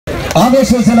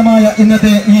ആവേശോജ്വലമായ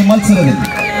ഇന്നത്തെ ഈ മത്സരത്തിൽ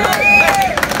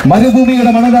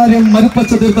മരുഭൂമിയുടെ മണലാരും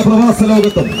മരുപ്പച്ച തീർത്ത പ്രവാസ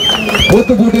ലോകത്തും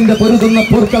പോത്തുകൂട്ടിന്റെ പൊരുതുന്ന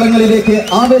പോർക്കളങ്ങളിലേക്ക്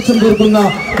ആവേശം തീർക്കുന്ന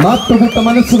നാട്ടുകൂട്ട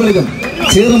മനസ്സുകളിലും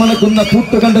ചേർമണക്കുന്ന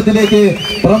കൂട്ടുകണ്ടത്തിലേക്ക്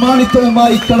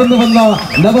പ്രമാണിത്വവുമായി കടന്നുവന്ന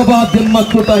നവവാദ്യം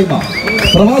കൂട്ടായ്മ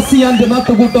പ്രവാസിയാന്റെ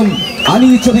നാട്ടുകൂട്ടം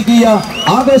അണിയിച്ചൊരുക്കിയ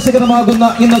ആവേശകരമാകുന്ന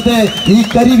ഇന്നത്തെ ഈ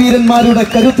കരിവീരന്മാരുടെ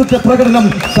കരുത്തുറ്റ പ്രകടനം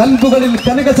കൽബുകളിൽ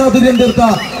കനകചാതുര്യം തീർത്ത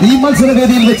ഈ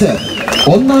മത്സരവേദിയിൽ വെച്ച്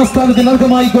ഒന്നാം സ്ഥാനത്തിന്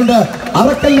അർഹമായിക്കൊണ്ട്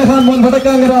അറക്കൽ നഹാൻ മോൻ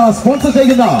വടക്കാങ്ങര സ്പോൺസർ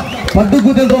ചെയ്യുന്ന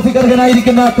പട്ടുകൂറ്റൻ ട്രോഫി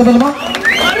അർഹനായിരിക്കുന്ന കടൽമ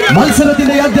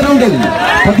മത്സരത്തിന്റെ ആദ്യ റൗണ്ടിൽ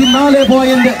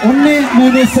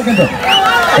 14.13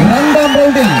 രണ്ടാം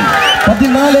റൗണ്ടിൽ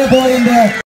 14.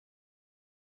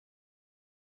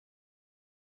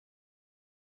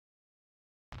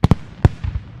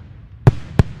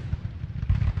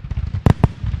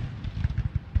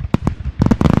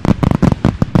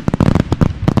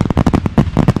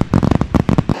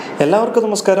 എല്ലാവർക്കും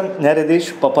നമസ്കാരം. ഞാൻ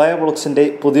രതീഷ്. പപ്പായ വ്ലോഗ്സിൻ്റെ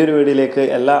പുതിയൊരു വീഡിയോയിലേക്ക്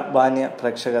എല്ലാ മാന്യ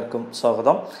പ്രേക്ഷകർക്കും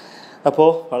സ്വാഗതം. അപ്പോൾ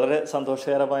വളരെ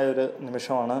സന്തോഷകരമായ ഒരു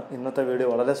നിമിഷമാണ്. ഇന്നത്തെ വീഡിയോ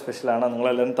വളരെ സ്പെഷ്യലാണ്.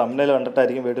 നിങ്ങളെല്ലാവരും തമ്മിൽ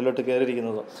കണ്ടിട്ടായിരിക്കും വീഡിയോയിലോട്ട്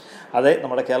കയറിയിരിക്കുന്നത്. അതെ,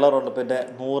 നമ്മുടെ കേരള റൗണ്ടപ്പിൻ്റെ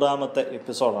 100ാമത്തെ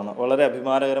എപ്പിസോഡാണ്. വളരെ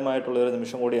അഭിമാനകരമായിട്ടുള്ളൊരു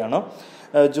നിമിഷം കൂടിയാണ്.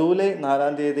 ജൂലൈ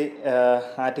 4-ാം തീയതി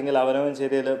ആറ്റിങ്ങൽ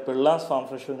അവനവഞ്ചേരിയിൽ പിള്ളാസ് ഫാം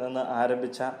ഫ്രഷിൽ നിന്ന്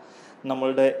ആരംഭിച്ച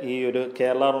നമ്മളുടെ ഈ ഒരു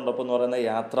കേരള റൗണ്ടപ്പ് എന്ന് പറയുന്ന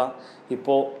യാത്ര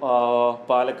ഇപ്പോൾ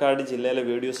പാലക്കാട് ജില്ലയിലെ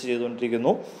വീഡിയോസ്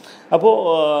ചെയ്തുകൊണ്ടിരിക്കുന്നു. അപ്പോൾ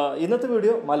ഇന്നത്തെ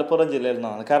വീഡിയോ മലപ്പുറം ജില്ലയിൽ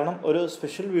നിന്നാണ്. കാരണം ഒരു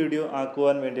സ്പെഷ്യൽ വീഡിയോ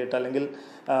ആക്കുവാൻ വേണ്ടിയിട്ട്, അല്ലെങ്കിൽ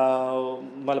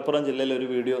മലപ്പുറം ജില്ലയിലെ ഒരു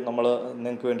വീഡിയോ നമ്മൾ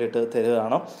നിങ്ങൾക്ക് വേണ്ടിയിട്ട്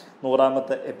തരികയാണ്.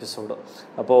 100ാമത്തെ എപ്പിസോഡ്.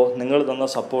 അപ്പോൾ നിങ്ങൾ തന്ന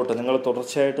സപ്പോർട്ട്, നിങ്ങൾ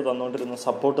തുടർച്ചയായിട്ട് തന്നുകൊണ്ടിരുന്ന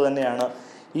സപ്പോർട്ട് തന്നെയാണ്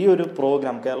ഈ ഒരു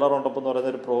പ്രോഗ്രാം, കേരള റൗണ്ടപ്പ് എന്ന് പറയുന്ന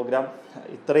ഒരു പ്രോഗ്രാം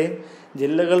ഇത്രയും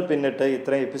ജില്ലകൾ പിന്നിട്ട്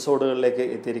ഇത്രയും എപ്പിസോഡുകളിലേക്ക്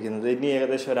എത്തിയിരിക്കുന്നത്. ഇനി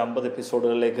ഏകദേശം ഒരു 50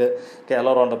 എപ്പിസോഡുകളിലേക്ക് കേരള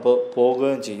റൗണ്ടപ്പ്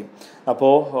പോകുകയും ചെയ്യും.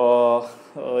 അപ്പോൾ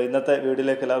ഇന്നത്തെ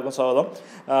വീഡിയോയിലേക്ക് എല്ലാവർക്കും സ്വാഗതം.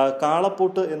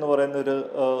 കാളപ്പൂട്ട് എന്ന് പറയുന്നൊരു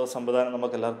സംവിധാനം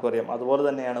നമുക്ക് എല്ലാവർക്കും അറിയാം. അതുപോലെ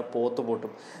തന്നെയാണ്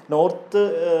പോത്തുപൂട്ടും.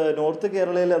 നോർത്ത്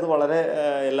കേരളയിൽ അത് വളരെ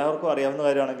എല്ലാവർക്കും അറിയാവുന്ന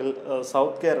കാര്യമാണെങ്കിൽ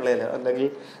സൗത്ത് കേരളയിൽ, അല്ലെങ്കിൽ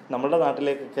നമ്മുടെ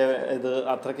നാട്ടിലേക്കൊക്കെ ഇത്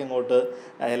അത്രയ്ക്ക് ഇങ്ങോട്ട്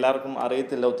എല്ലാവർക്കും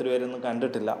അറിയത്തില്ല, ഒത്തിരി പേരൊന്നും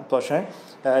കണ്ടിട്ടില്ല. പക്ഷേ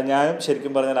ഞാനും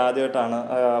ശരിക്കും പറഞ്ഞാൽ ആദ്യമായിട്ടാണ്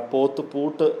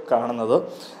പോത്തുപൂട്ട് കാണുന്നത്.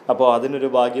 അപ്പോൾ അതിനൊരു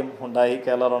ഭാഗ്യം ഉണ്ടായി.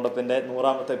 കേരള റൗണ്ടപ്പിൻ്റെ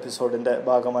 100ാമത്തെ എപ്പിസോഡിൻ്റെ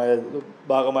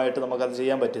ഭാഗമായിട്ട് നമുക്കത്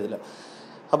ചെയ്യാൻ പറ്റിയതില്ല.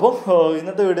 അപ്പോൾ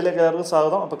ഇന്നത്തെ വീഡിയോയിലേക്ക് എല്ലാവർക്കും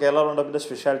സ്വാഗതം. അപ്പോൾ കേരള റൗണ്ടപ്പിൻ്റെ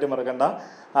സ്പെഷ്യാലിറ്റി മറക്കണ്ട.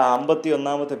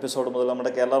 51ാമത്തെ എപ്പിസോഡ് മുതൽ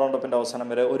നമ്മുടെ കേരള റൗണ്ടപ്പിൻ്റെ അവസാനം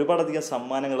വരെ ഒരുപാടധികം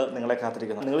സമ്മാനങ്ങൾ നിങ്ങളെ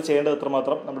കാത്തിരിക്കുന്നു. നിങ്ങൾ ചെയ്യേണ്ടത്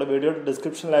എത്രമാത്രം, നമ്മുടെ വീഡിയോയുടെ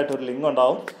ഡിസ്ക്രിപ്ഷനിലായിട്ട് ഒരു ലിങ്ക്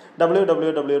ഉണ്ടാവും.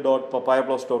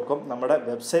 www.pappayavlogs.com നമ്മുടെ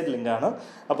വെബ്സൈറ്റ് ലിങ്കാണ്.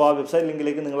 അപ്പോൾ ആ വെബ്സൈറ്റ്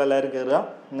ലിങ്കിലേക്ക് നിങ്ങളെല്ലാവരും കയറുക.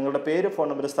 നിങ്ങളുടെ പേര്, ഫോൺ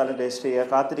നമ്പർ, സ്ഥലം രജിസ്റ്റർ ചെയ്യുക.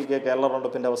 കാത്തിരിക്കുക. കേരള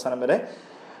റൗണ്ടപ്പിൻ്റെ അവസാനം വരെ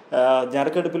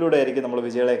ഞരക്കെടുപ്പിലൂടെ ആയിരിക്കും നമ്മൾ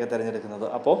വിജയികളെയൊക്കെ തിരഞ്ഞെടുക്കുന്നത്.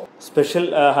 അപ്പോൾ സ്പെഷ്യൽ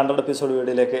 100 എപ്പിസോഡ്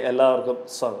വീഡിയോയിലേക്ക് എല്ലാവർക്കും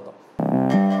സ്വാഗതം.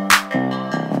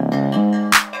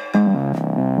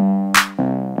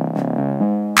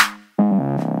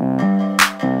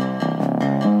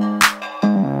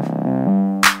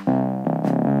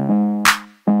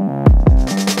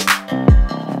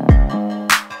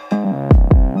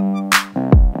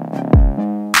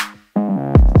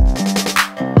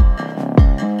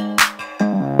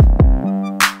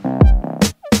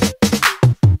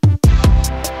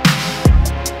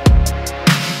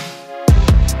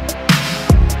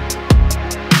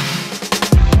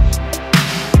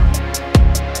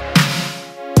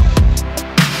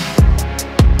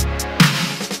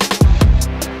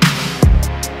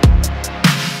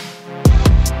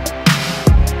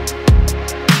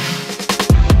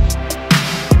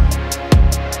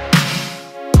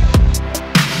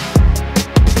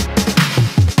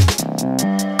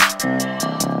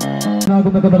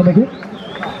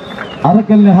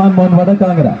 അറക്കൽ നഹാൻ മോൻ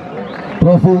വടക്കാങ്ങര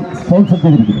ട്രോഫി സ്പോൺസർ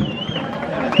ചെയ്തിരിക്കുന്നു.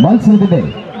 മത്സരത്തിന്റെ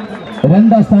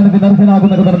 2ാം സ്ഥാനത്തിന്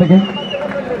അർഹനാകുന്ന കടമയ്ക്ക്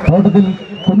തോട്ടത്തിൽ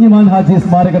കുഞ്ഞിമാൻ ഹാജി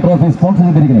സ്മാരക ട്രോഫി സ്പോൺസർ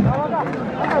ചെയ്തിരിക്കുന്നു.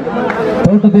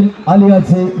 തോട്ടത്തിൽ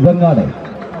അലിയാച്ചി വെങ്ങാട്.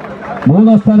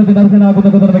 3ാം സ്ഥാനത്തിന് അർഹനാകുന്ന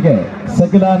കടമയ്ക്ക്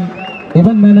സെക്കലാൻ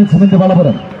event management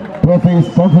Valapuram trophy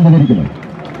sponsor ചെയ്തിരിക്കുന്നു.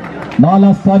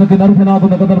 4ാം സ്ഥാനത്തിന്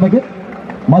അർഹനാകുന്ന കടമയ്ക്ക്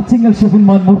മച്ചിങ്ങൽ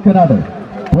ഷെഫിൻമാൻ മൂർക്കനാട്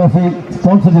ട്രോഫി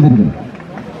സ്പോൺസർ ചെയ്തിരിക്കുന്നു.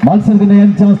 മത്സരത്തിന്റെ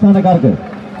 5ാം സ്ഥാനക്കാർക്ക്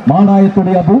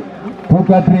മാടായത്തൊടി അബു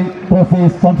പൂക്കാട്രി ട്രോഫി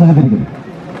സ്പോൺസർ ചെയ്തിരിക്കുന്നു.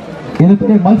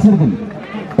 ഇന്നത്തെ മത്സരത്തിൽ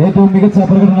ഏറ്റവും മികച്ച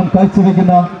പ്രകടനം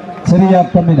കാഴ്ചവെക്കുന്ന ചെറിയ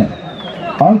കമ്മിന്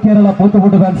all Kerala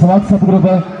പോത്തുപൂട്ട് fans WhatsApp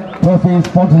group trophy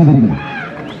sponsor ചെയ്തിരിക്കുന്നു.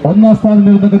 1ാം സ്ഥാനം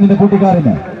നേടുന്ന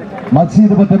കൂട്ടുകാരന്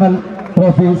മജീദ് പത്തമൽ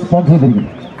ട്രോഫി സ്പോൺസർ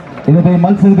ചെയ്തിരിക്കുന്നു. ഇന്നത്തെ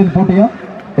മത്സരത്തിൽ പൂട്ടിയ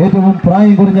ഏറ്റവും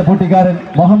പ്രായം കുറഞ്ഞ പൂട്ടിക്കാരൻ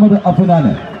മുഹമ്മദ്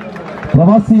അഫ്നാന്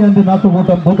പ്രവാസിയാന്റെ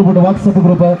നാട്ടുകൂട്ടം പോത്തുപൂട്ട് വാട്സ്ആപ്പ്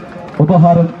ഗ്രൂപ്പ്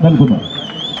ഉപഹാരം നൽകുന്നു.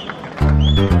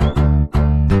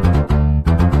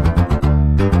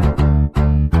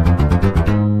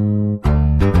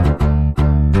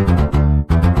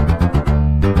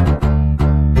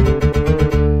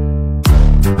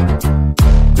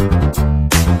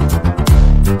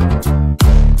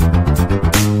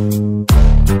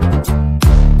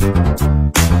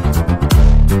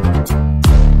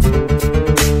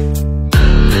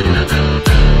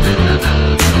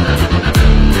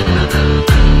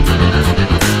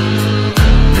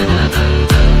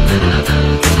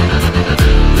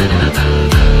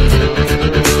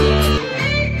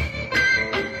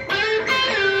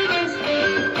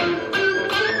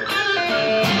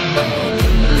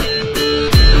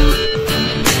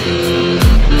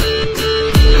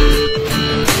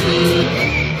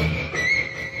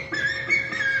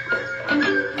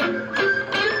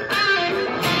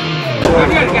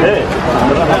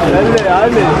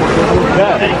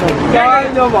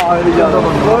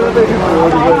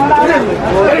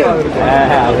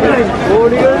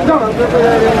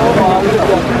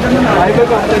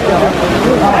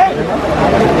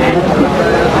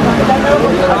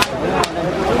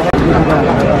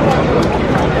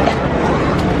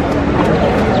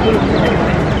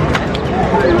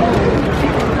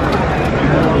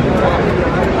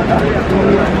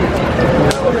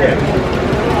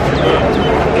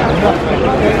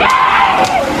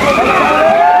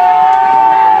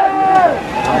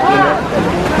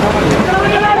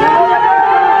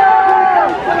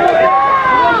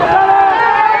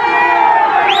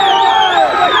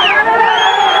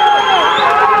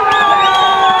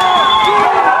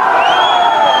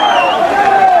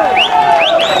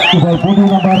 Pudi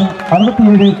number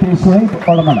 67 Shuaib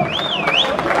Olamana.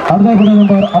 Other Pudi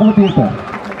number 68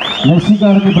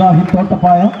 Nashikaran Ibrahim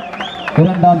Pappaya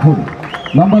Erandam Pudi.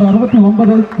 Number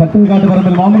 69 Katunga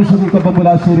Development Mamal Shuri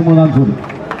Kapamula Shiri Munan Pudi.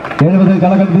 Here the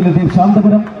Kalakan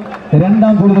Shantapuram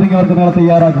Erandam Pudi or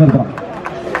Yara Gandra.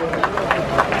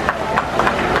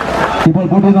 People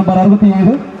Pudi number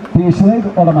 68 Shuaib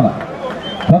Olamana.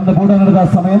 From the Buddha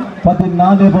Nada Saman,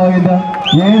 Patinade boy in the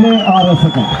Yele R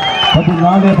second.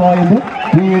 Patinade boy in the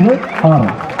Yele R.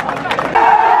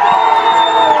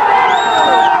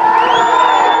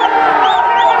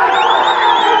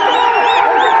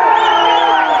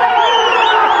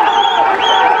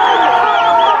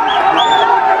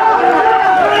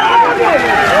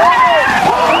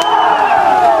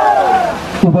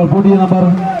 Super Pudi number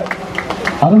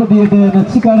 68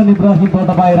 Nashikaran Ibrahim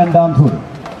Pappaya Erandam Pudi.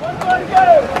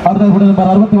 Other number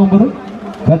 69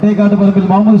 Katekadu Parbil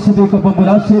Mamal Shuri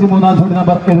Kapamula Shiri Munan Pudi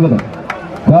number 70.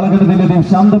 Kalakan Diladev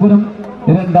Shantapuram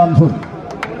Erandam Pudi.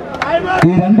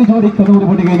 He Randi Jodi Kanuri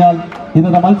Pudi Ginal in the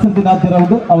Malsandinath round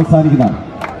Avasanikina.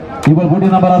 He will put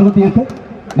number 68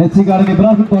 Nashikaran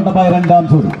Ibrahim Pappaya Erandam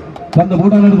Pudi. From the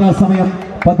Buddha Nada Samayam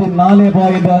Patinale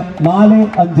boy in the Nale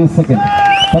Anje second.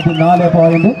 Patinale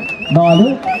boy in the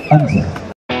Nale Anje.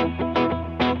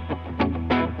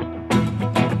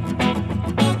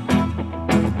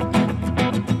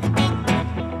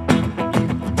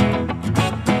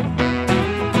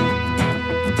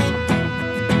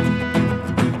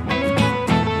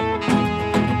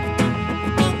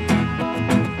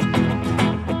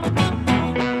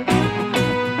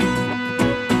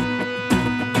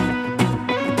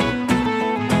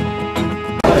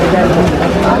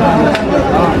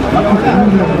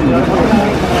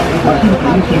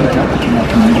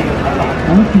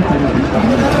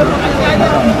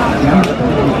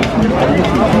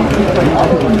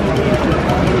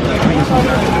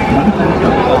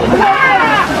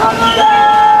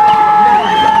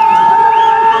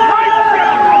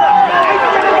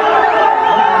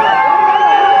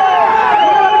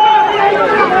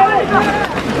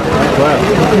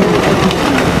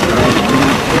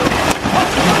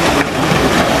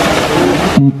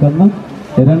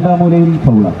 Erandamulil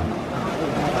Paula.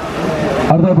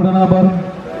 Other Buddha number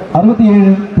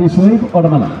 67 Shuaib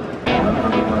Olamana.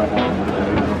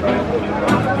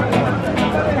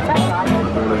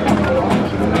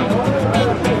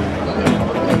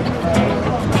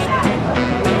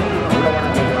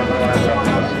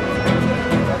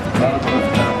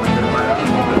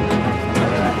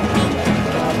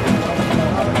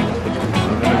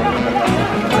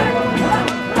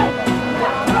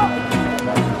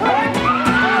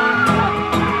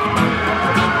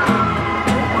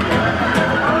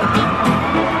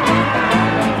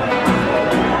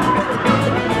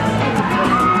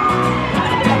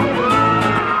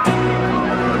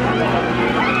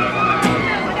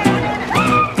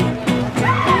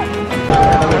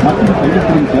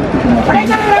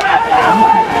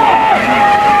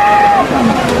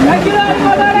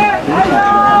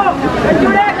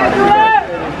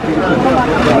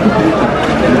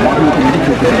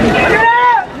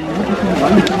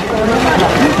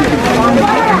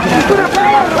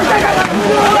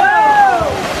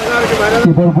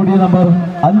 People Pudi number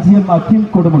Anjiam Akim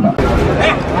Kodumunda.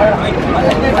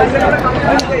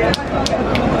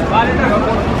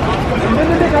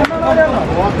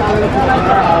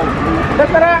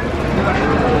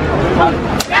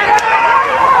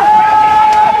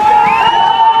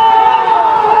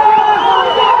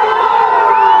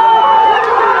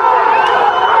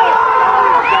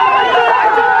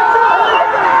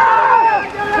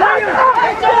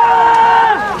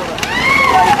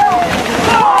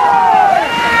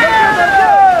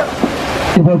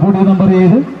 Pudi number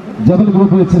 8 Jabal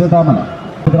Group with Chiratamana.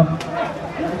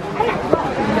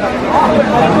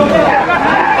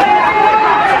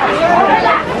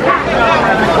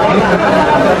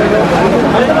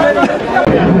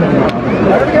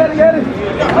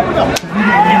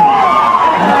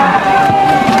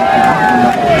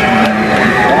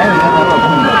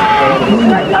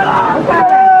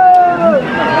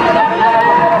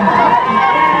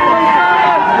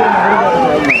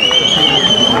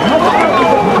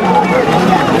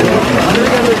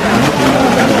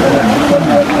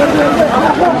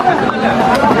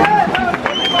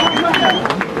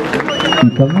 ഈ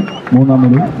കന്ന് മൂന്നാം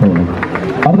നിലയിൽ പോകുന്നു.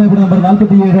 അടുത്ത number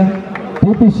 47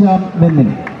 TP Shyam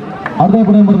നെന്നിന്. അടുത്ത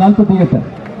number 48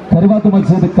 Karuvath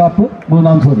മത്സരത്തിൽ കാപ്പ്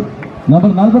മൂന്നാം ജോഡി. നമ്പർ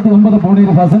 49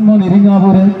 പൂണിയിൽ ഹസൻ മോൻ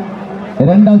ഇരിങ്ങാവൂര്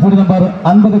രണ്ടാം ജോഡി. നമ്പർ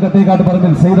 50 കട്ടേക്കാട്ട്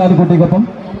പറമ്പിൽ സൈതാലിക്കുട്ടിക്കൊപ്പം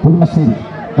പുതുശ്ശേരി.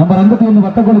 നമ്പർ 51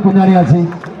 വട്ടക്കോളി കുഞ്ഞാണിയാച്ചി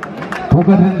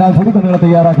പൂക്കാട്ട് രണ്ടാം ജോഡി കന്നുകളെ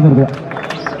തയ്യാറാക്കി നിർത്തുക.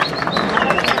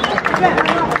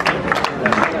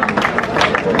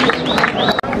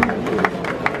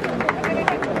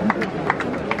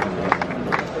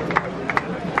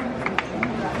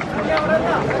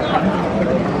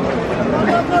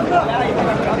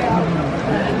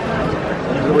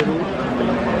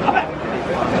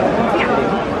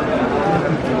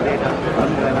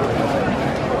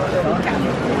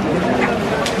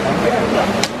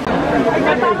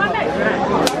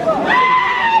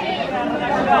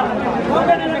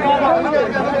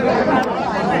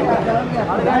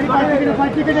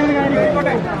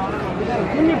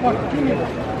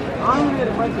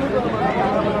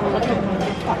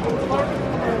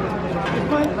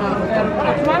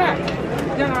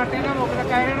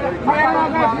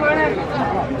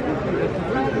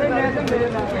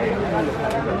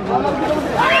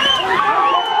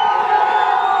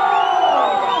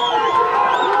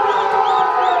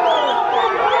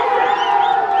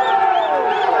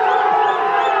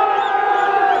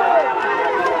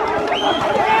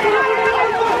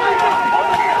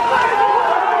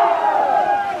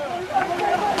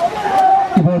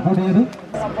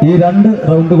 ഈ രണ്ട്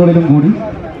റൗണ്ടുകളിലും കൂടി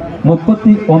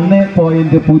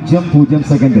 31.00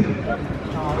 സെക്കൻഡ്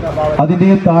അതിൻ്റെ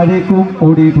താഴേക്കും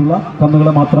ഓടിയിട്ടുള്ള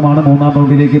കന്നുകളെ മാത്രമാണ് മൂന്നാം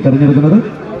റൗണ്ടിലേക്ക് തിരഞ്ഞെടുക്കുന്നത്.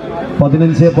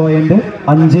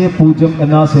 15.50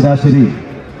 എന്ന ശരാശരി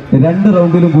രണ്ട്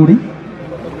റൗണ്ടിലും കൂടി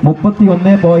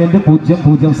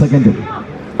 31.00 സെക്കൻഡ്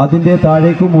അതിൻ്റെ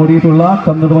താഴേക്കും ഓടിയിട്ടുള്ള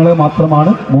കന്നുകളെ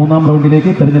മാത്രമാണ് മൂന്നാം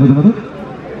റൗണ്ടിലേക്ക് തിരഞ്ഞെടുക്കുന്നത്.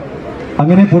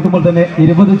 അങ്ങനെ കൂട്ടുമ്പോൾ തന്നെ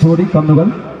 20 ജോഡി കന്നുകൾ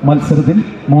മത്സരത്തിൽ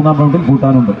മൂന്നാം റൗണ്ടിൽ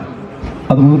കൂട്ടാനുണ്ട്.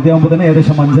 അത് പൂർത്തിയാകുമ്പോൾ തന്നെ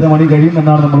ഏകദേശം 5:30 മണി കഴിയും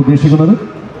എന്നാണ് നമ്മൾ ഉദ്ദേശിക്കുന്നത്.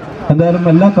 എന്തായാലും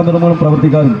എല്ലാ കന്നുടമകളും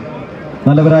പ്രവർത്തിക്കാരും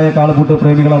നല്ലവരായ കാളപൂട്ട്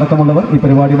പ്രേമികളടക്കമുള്ളവർ ഈ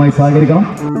പരിപാടിയുമായി സഹകരിക്കണം.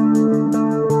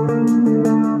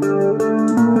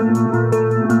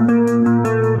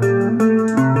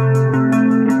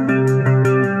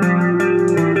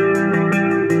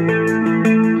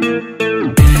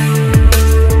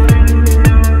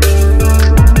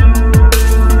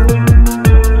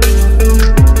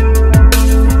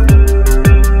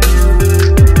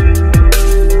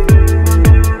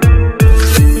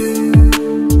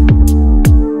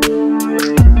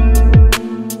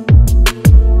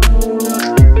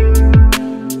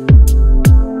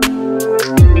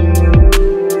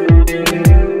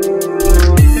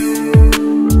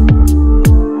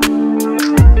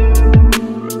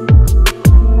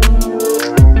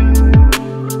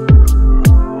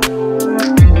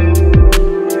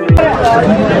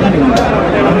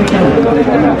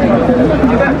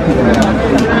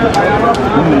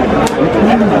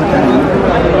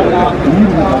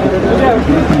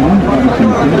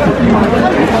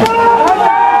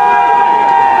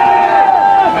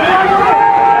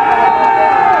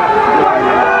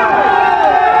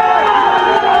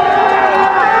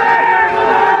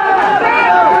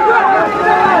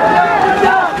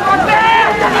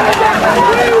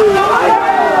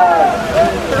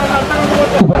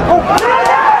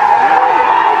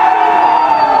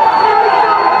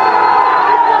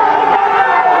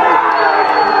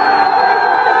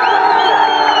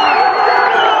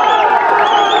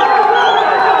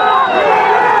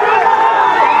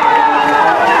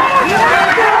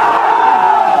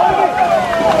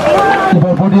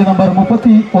 നമ്പർ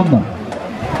 31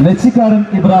 ലച്ചിക്കാരൻ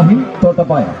ഇബ്രാഹിം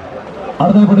തോട്ടപ്പായ.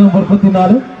 അടുത്ത നമ്പർ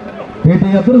 34 PT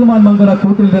അബ്ദുറഹ്മാൻ മങ്കട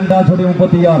കൂട്ടിൽ രണ്ടാം ജോഡി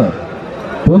 36.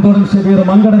 പൂന്തോടൻ ഷബീർ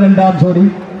മങ്കട രണ്ടാം ജോഡി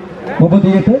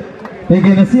 38. PK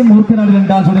നസീം മൂർക്കനാട്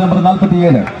രണ്ടാം ജോഡി number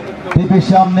 47. TP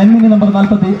Shyam Nemmini number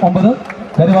 49.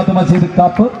 Karuvath Majeed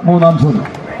കാപ്പ് മൂന്നാം ജോഡി.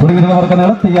 തുടങ്ങിയവർക്ക്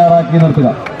നേടെ തയ്യാറാക്കി നിർത്തുക.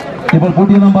 ഇപ്പോൾ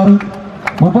കൂട്ടിയ നമ്പർ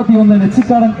 31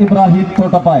 ലച്ചിക്കാരൻ ഇബ്രാഹിം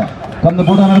തോട്ടപ്പായ. കന്ന്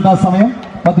കൂടാനെടുത്ത സമയം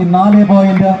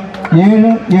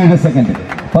 14.77 സെക്കൻഡ്.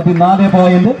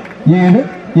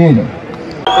 14.77.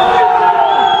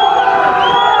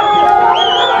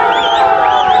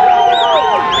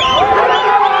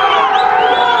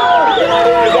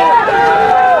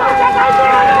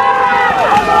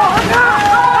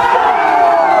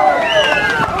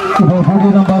 ഇപ്പോൾ കൂടിയ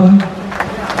നമ്പർ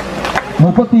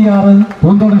 36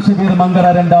 പൂന്തോടൻ ഷബീർ മങ്കട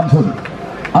രണ്ടാം ജോഡി.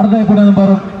 അടുത്ത കൂടിയ നമ്പർ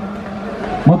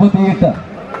 38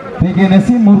 PK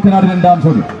നസീം മൂർക്കനാട് രണ്ടാം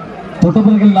ജോഡി.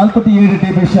 തൊട്ടുപിറകിൽ 47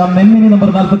 TP ശ്യാം നെമ്മിനി നമ്പർ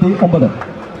 49.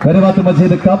 കരുവാത്ത്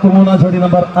മജീദ് കാപ്പ് മൂന്നാം ജോഡി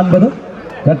നമ്പർ 50.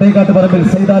 കട്ടേക്കാട്ട് പറമ്പിൽ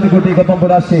സൈതാലിക്കുട്ടിക്കൊപ്പം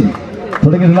പുലാശ്ശേരി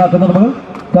തുടങ്ങിയിട്ടുള്ള കന്നുകൾ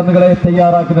കന്നുകളെ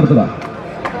തയ്യാറാക്കി നിർത്തുക.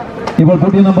 ഇപ്പോൾ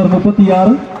കൂട്ടിയ നമ്പർ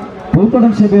 36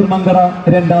 പൂക്കടം ഷബീർ മങ്കട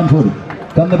രണ്ടാം ജോഡി.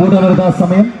 കന്ന് പൂടാനെടുത്ത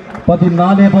സമയം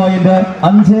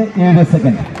 14.57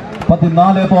 സെക്കൻഡ്.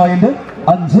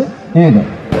 14.57.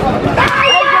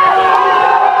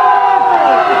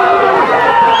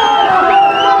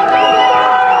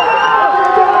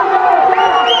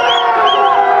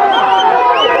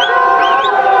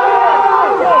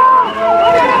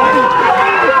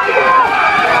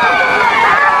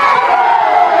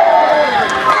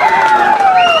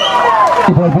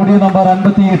 ഇപ്പോൾ കൂടിയ നമ്പർ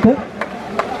 58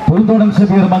 പുൽത്തോടൻ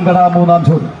ഷബീർ മങ്കട മൂന്നാം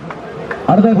ജോഡി.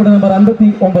 അടുത്ത കൂടി നമ്പർ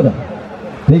 59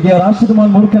 TK റാഷിദ് മോൻ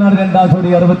മൂർക്കനാട് രണ്ടാം ജോഡി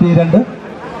 62.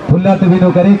 പുല്ലാട്ട് വിനു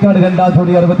കരേക്കാട് രണ്ടാം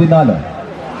ജോഡി 64.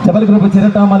 ജബൽ ഗ്രൂപ്പ്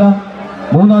ചിരട്ടാമല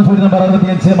മൂന്നാം ജോഡി നമ്പർ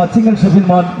 65 മച്ചിങ്ങൽ ഷബിൻ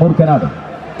മോൻ മൂർക്കനാട്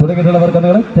തുടങ്ങിയിട്ടുള്ളവർ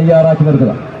കന്നുകളെ തയ്യാറാക്കി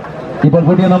നിർത്തുക. ഇപ്പോൾ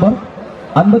കൂടിയ നമ്പർ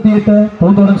 58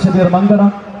 പൂന്തോടൻ ഷബീർ മങ്കട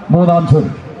മൂന്നാം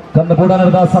ജോഡി. കന്ന്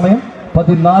പൂടാനെടുത്ത സമയം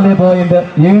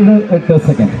 14.78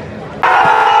 സെക്കൻഡ്.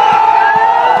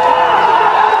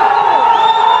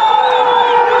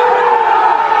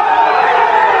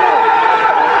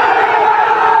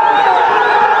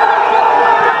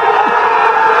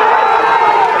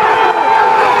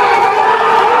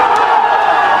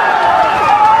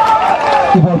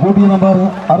 ഇപ്പോൾ കൂട്ടിയ നമ്പർ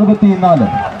 64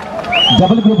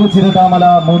 ജബൽ ഗ്രൂപ്പ് ചിരട്ടാമല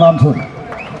മൂന്നാം ജോഡി.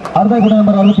 അടുത്ത കൂടി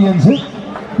നമ്പർ 65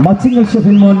 മച്ചിങ്ങൽ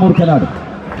ഷഫിൻ മോൻ മൂർക്കനാട്.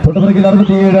 തൊട്ടുപിറകിൽ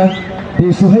 67 ടി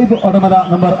ഷുഹൈബ് ഒടമല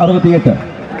നമ്പർ 68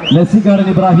 നസിഗാർഡൻ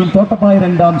ഇബ്രാഹിം തോട്ടപ്പായ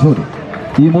രണ്ടാം ജോഡി.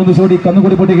 ഈ 3 ജോഡി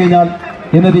കന്നുകൂടി പൊട്ടി കഴിഞ്ഞാൽ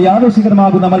ഇന്നത്തെ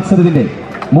ആവേശകരമാകുന്ന മത്സരത്തിന്റെ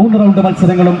 3 റൗണ്ട്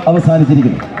മത്സരങ്ങളും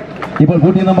അവസാനിച്ചിരിക്കുന്നു. ഇപ്പോൾ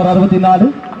കൂട്ടിയ നമ്പർ 64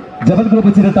 ജബൽ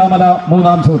ഗ്രൂപ്പ് ചിരട്ടാമല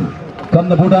മൂന്നാം ജോഡി.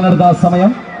 കന്ന് പൂട്ടാനെടുത്ത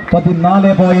സമയം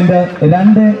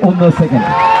 14.21 സെക്കൻഡ്.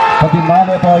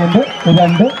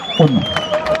 14.21.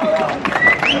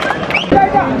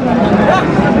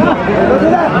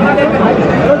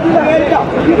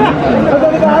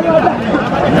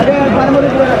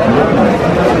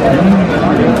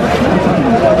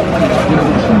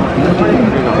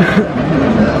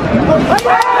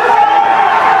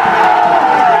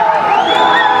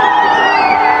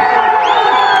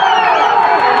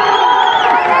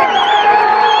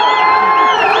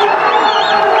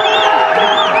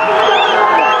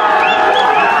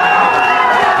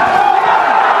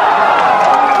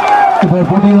 ഇപ്പോൾ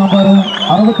കൂട്ടിയ നമ്പർ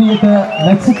 68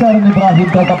 മെക്സിക്കാരൻ ഇബ്രാഹിം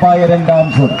തോട്ടപ്പായ രണ്ടാം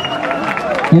ജോഡി.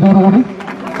 ഇതോടുകൂടി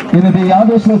ഇന്നത്തെ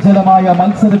ആവേശോജ്വലമായ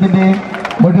മത്സരത്തിന്റെ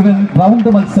മുഴുവൻ റൗണ്ട്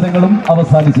മത്സരങ്ങളും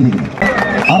അവസാനിച്ചിരിക്കുന്നു.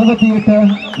 68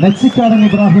 മെക്സിക്കാരൻ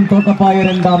ഇബ്രാഹിം തോട്ടപ്പായ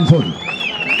രണ്ടാം ജോഡി.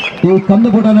 ഈ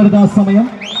കന്നുകൂടാനെടുത്ത സമയം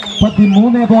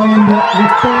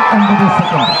 13.89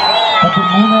 സെക്കൻഡ്.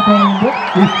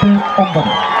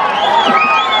 13.89.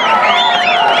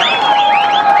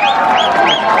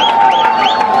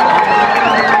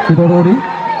 ഇതോടുകൂടി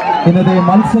ഇന്നത്തെ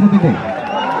മത്സരത്തിന്റെ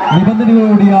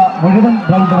നിബന്ധനകളോടിയ മുഴുവൻ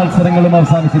റൗണ്ട് മത്സരങ്ങളും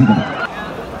അവസാനിച്ചിരിക്കുന്നു.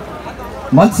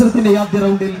 മത്സരത്തിന്റെ ആദ്യ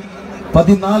റൗണ്ടിൽ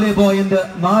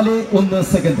 14.41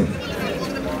 സെക്കൻഡ്.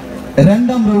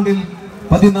 രണ്ടാം റൗണ്ടിൽ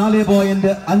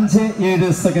 14.57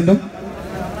 സെക്കൻഡും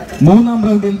മൂന്നാം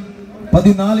റൗണ്ടിൽ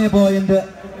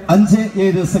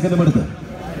 14.57 സെക്കൻഡും എടുത്ത്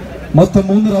മൊത്തം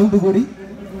 3 റൗണ്ട് കൂടി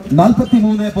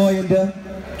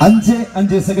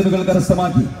 43.55 സെക്കൻഡുകൾ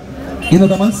കരസ്ഥമാക്കി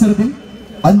ഇന്നത്തെ മത്സരത്തിൽ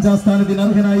 5ാം സ്ഥാനത്തിന്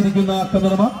അർഹനായിരിക്കുന്ന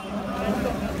കന്നുടമ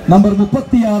നമ്പർ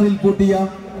 36 കൂട്ടിയ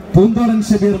പൂന്തോടൻ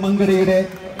ഷബീർ മങ്കടയുടെ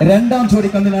രണ്ടാം ജോഡി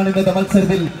കന്നിനാണ് ഇന്നത്തെ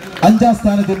മത്സരത്തിൽ 5ാം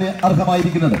സ്ഥാനത്തിന്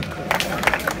അർഹമായിരിക്കുന്നത്.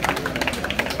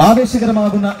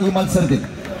 ആവേശകരമാകുന്ന ഈ മത്സരത്തിൽ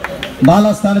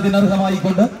 4ാം സ്ഥാനത്തിന്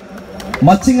അർഹമായിക്കൊണ്ട്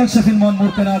മച്ചിങ്ങൽ ഷഫിൻ മോൻ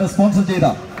മൂർക്കനാട് സ്പോൺസർ ചെയ്ത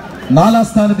 4ാം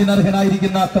സ്ഥാനത്തിന്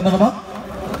അർഹനായിരിക്കുന്ന കന്നുടമ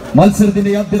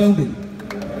മത്സരത്തിന്റെ ആദ്യ റൗണ്ടിൽ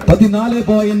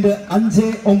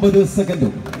 14.59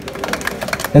 സെക്കൻഡും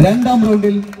രണ്ടാം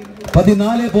റൗണ്ടിൽ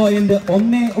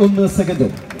 14.11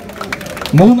 സെക്കൻഡും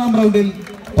മൂന്നാം റൗണ്ടിൽ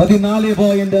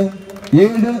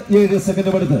 14.77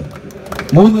 സെക്കൻഡും എടുത്ത്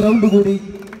 3 റൗണ്ട് കൂടി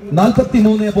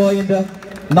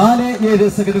 43.47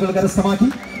 സെക്കൻഡുകൾ കരസ്ഥമാക്കി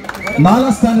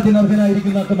 4ാം സ്ഥാനത്തിന്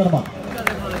അർഹനായിരിക്കുന്ന കന്നുടമ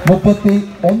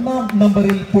 31ാം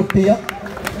നമ്പറിൽ പൊട്ടിയ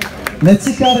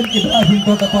നെച്ചിക്കാരൻ ഇബ്രാഹിം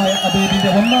തോട്ടപ്പായ അദ്ദേഹത്തിന്റെ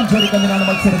 1ാം ജോഡി കന്നിനാണ്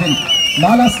മത്സരത്തിൽ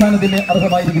 4ാം സ്ഥാനത്തിന്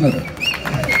അർഹമായിരിക്കുന്നത്.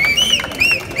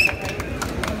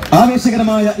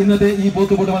 ആവേശകരമായ ഇന്നത്തെ ഈ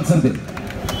പോത്തുകൂട് മത്സരത്തിൽ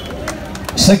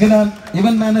ഷെഖലാൻ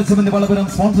ഇവന്റ് മാനേജ്മെന്റ് വളപുരം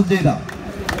സ്പോൺസർ ചെയ്ത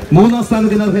 3ാം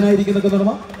സ്ഥാനത്തിന് അർഹനായിരിക്കുന്ന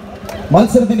കന്നുടമ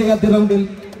മത്സരത്തിന്റെ ആദ്യ റൗണ്ടിൽ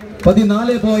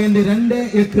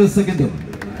 14.28 സെക്കൻഡും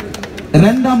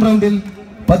രണ്ടാം റൗണ്ടിൽ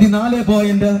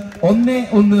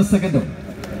 14.11 സെക്കൻഡും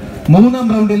മൂന്നാം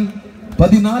റൗണ്ടിൽ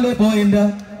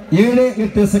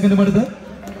 14.78 സെക്കൻഡും എടുത്ത്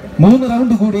 3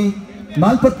 റൗണ്ട് കൂടി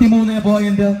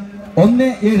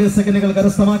 43.17 സെക്കൻഡുകൾ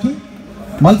കരസ്ഥമാക്കി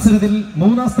മത്സരത്തിൽ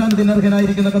 3ാം സ്ഥാനത്തിന്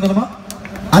അർഹനായിരിക്കുന്ന കന്നഡ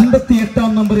 58ാം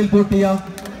നമ്പറിൽ പൂട്ടിയ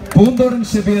പൂന്തോടൻ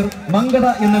ഷബീർ മങ്കട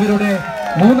എന്നിവരുടെ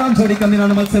 3ാം ജോഡി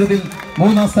കന്നിനാണ് മത്സരത്തിൽ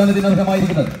 3ാം സ്ഥാനത്തിന്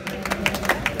അർഹമായിരിക്കുന്നത്.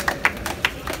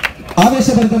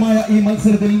 ആവേശഭരിതമായ ഈ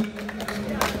മത്സരത്തിൽ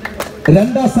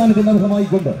 2ാം സ്ഥാനത്തിന്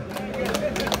അർഹമായിക്കൊണ്ട്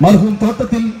മർഹൂം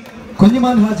തോട്ടത്തിൽ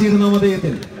കുഞ്ഞിമാൻ ഹാജിയുടെ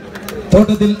നാമധേയത്തിൽ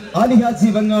തോട്ടത്തിൽ ആലി ഹാജി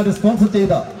വെങ്ങാട് സ്പോൺസർ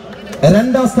ചെയ്ത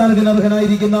 2ാം സ്ഥാനത്തിന്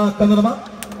അർഹനായിരിക്കുന്ന കന്നഡ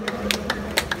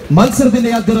മത്സരത്തിന്റെ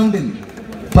ആദ്യ റൗണ്ടിൽ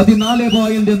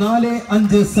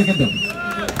 14.45 സെക്കൻഡും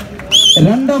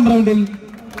 2ാം റൗണ്ടിൽ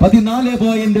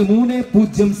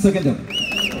 14.30 സെക്കൻഡും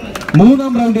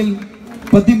 3ാം റൗണ്ടിൽ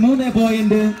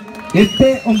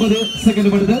 13.89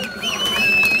 സെക്കൻഡും എടുത്ത്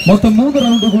മൊത്തം 3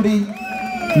 റൗണ്ട് കൂടി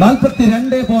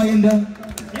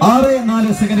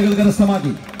 42.64 സെക്കൻഡുകൾ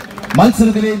കരസ്ഥമാക്കി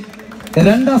മത്സരത്തിലെ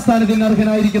 2ാം സ്ഥാനത്തിന്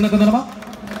അർഹനായിരിക്കുന്ന കന്നഡ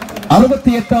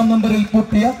 68ാം നമ്പറിൽ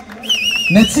പൂട്ടിയ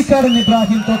നെച്ചിക്കാടൻ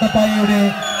ഇബ്രാഹിം തോട്ടപ്പായയുടെ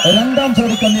 2ാം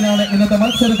ജോഡി കന്നിനാണ് ഇന്നത്തെ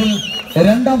മത്സരത്തിൽ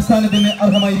 2ാം സ്ഥാനത്തിന്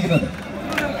അർഹമായിരിക്കുന്നത്.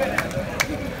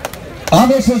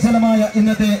 ആവേശോജ്വലമായ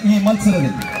ഇന്നത്തെ ഈ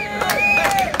മത്സരത്തിൽ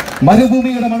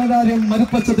മരുഭൂമിയുടെ മണലാര്യം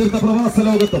മരുപ്പച്ച തീർത്ത പ്രവാസ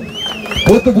ലോകത്തും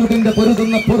പോത്തുകൂട്ടിന്റെ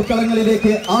പൊരുതുന്ന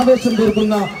പോർക്കളങ്ങളിലേക്ക് ആവേശം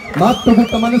തീർക്കുന്ന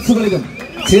നാട്ടുകൂട്ട മനസ്സുകളിലും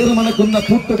ചേർമണക്കുന്ന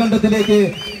കൂട്ടുകണ്ടത്തിലേക്ക്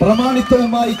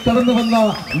പ്രമാണിത്വവുമായി കടന്നു വന്ന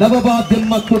നവഭാദ്യം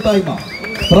കൂട്ടായ്മ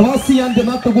പ്രവാസിയാന്റെ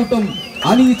നാട്ടുകൂട്ടം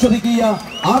അണിയിച്ചൊരുക്കിയ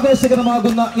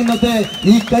ആവേശകരമാകുന്ന ഇന്നത്തെ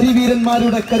ഈ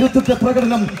കരിവീരന്മാരുടെ കരുത്തുറ്റ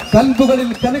പ്രകടനം കൽബുകളിൽ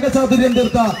കനകചാതുര്യം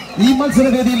തീർത്ത ഈ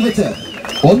മത്സരവേദിയിൽ വെച്ച്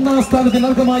 1ാം സ്ഥാനത്തിന്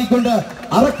അർഹമായിക്കൊണ്ട്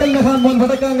അറക്കൽ നഹാൻ മോൻ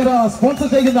വടക്കാങ്ങര സ്പോൺസർ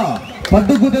ചെയ്യുന്ന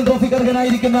പട്ടുകൂറ്റൻ ട്രോഫിക്ക്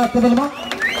അർഹനായിരിക്കുന്ന കന്നഡ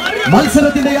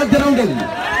മത്സരത്തിന്റെ ആദ്യ റൗണ്ടിൽ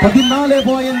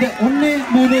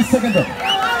 14.13 സെക്കൻഡും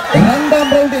 2ാം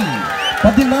റൗണ്ടിൽ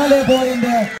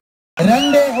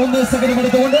 14.21 സെക്കൻഡും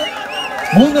എടുത്തുകൊണ്ട്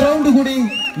 3 റൗണ്ട് കൂടി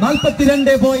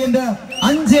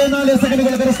 42.54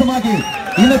 സെക്കൻഡുകൾ കരസ്ഥമാക്കി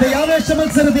ഇന്നത്തെ ആവേശ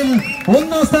മത്സരത്തിൽ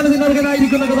 1ാം സ്ഥാനത്തിന്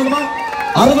അർഹനായിരിക്കുന്ന കന്നഡ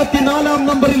 64ാം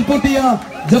നമ്പറിൽ പൂട്ടിയ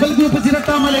ജബൽ ഗ്രൂപ്പ്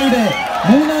ചിരട്ടാമലയുടെ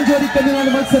 3ാം ജോഡി കന്നിനാണ്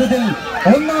മത്സരത്തിൽ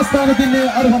 1ാം സ്ഥാനത്തിന്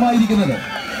അർഹമായിരിക്കുന്നത്.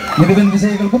 മുഴുവൻ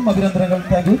വിജയികൾക്കും അഭിനന്ദനങ്ങൾ.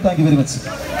 Thank you very much.